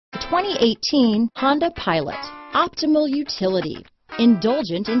2018 Honda Pilot. Optimal utility,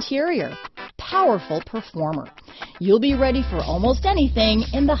 indulgent interior, powerful performer. You'll be ready for almost anything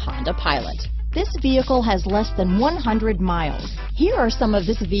in the Honda Pilot. This vehicle has less than 100 miles. Here are some of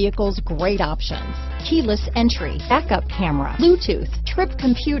this vehicle's great options: keyless entry, backup camera, Bluetooth, trip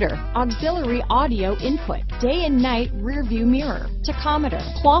computer, auxiliary audio input, day and night rear view mirror, tachometer,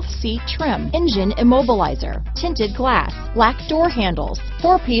 cloth seat trim, engine immobilizer, tinted glass, black door handles,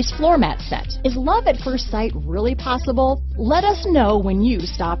 4-piece floor mat set. Is love at first sight really possible? Let us know when you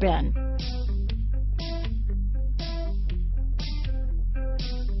stop in.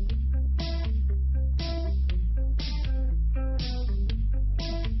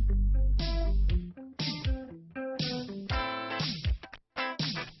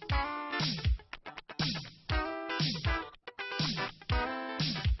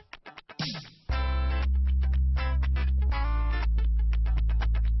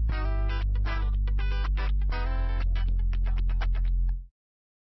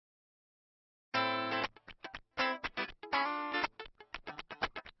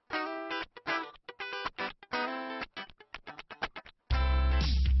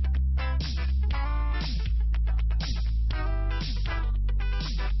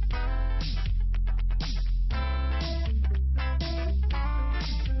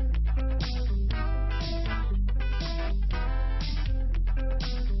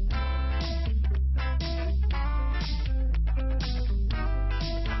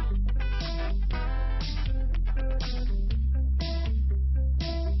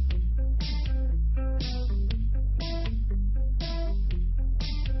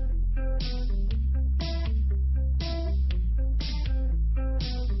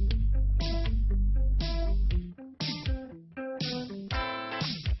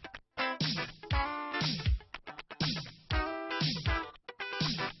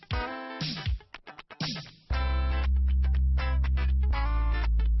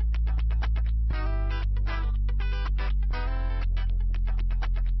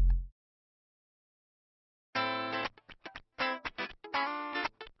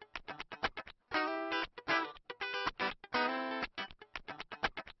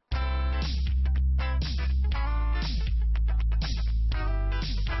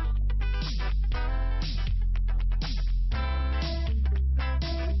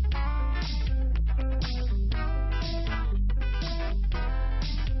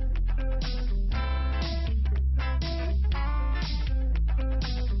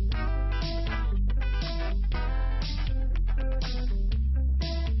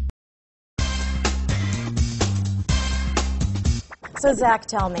 So Zach,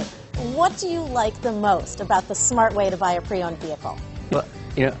 tell me, what do you like the most about the smart way to buy a pre-owned vehicle? Well,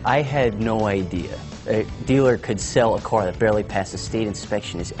 you know, I had no idea a dealer could sell a car that barely passed a state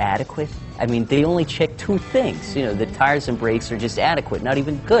inspection as adequate. I mean, they only check two things. You know, the tires and brakes are just adequate, not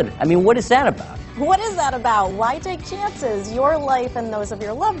even good. I mean, what is that about? What is that about? Why take chances? Your life and those of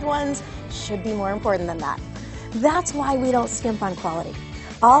your loved ones should be more important than that. That's why we don't skimp on quality.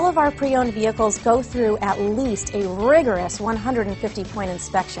 All of our pre-owned vehicles go through at least a rigorous 150-point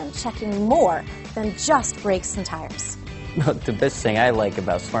inspection, checking more than just brakes and tires. The best thing I like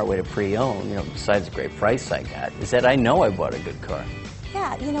about Smart Way to Pre-Own, you know, besides the great price I got, is that I know I bought a good car.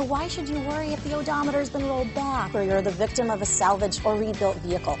 Yeah, you know, why should you worry if the odometer's been rolled back, or you're the victim of a salvaged or rebuilt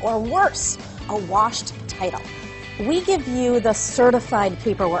vehicle, or worse, a washed title? We give you the certified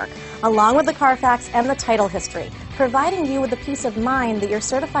paperwork, along with the Carfax and the title history, providing you with the peace of mind that your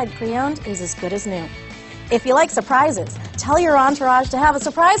certified pre-owned is as good as new. If you like surprises, tell your entourage to have a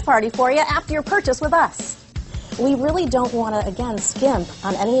surprise party for you after your purchase with us. We really don't want to, again, skimp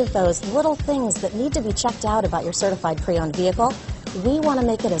on any of those little things that need to be checked out about your certified pre-owned vehicle. We want to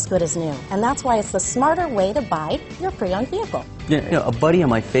make it as good as new, and that's why it's the smarter way to buy your pre-owned vehicle. Yeah, you know, a buddy on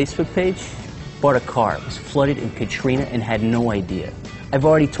my Facebook page bought a car, was flooded in Katrina, and had no idea. I've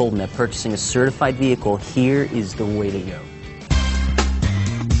already told him that purchasing a certified vehicle here is the way to go.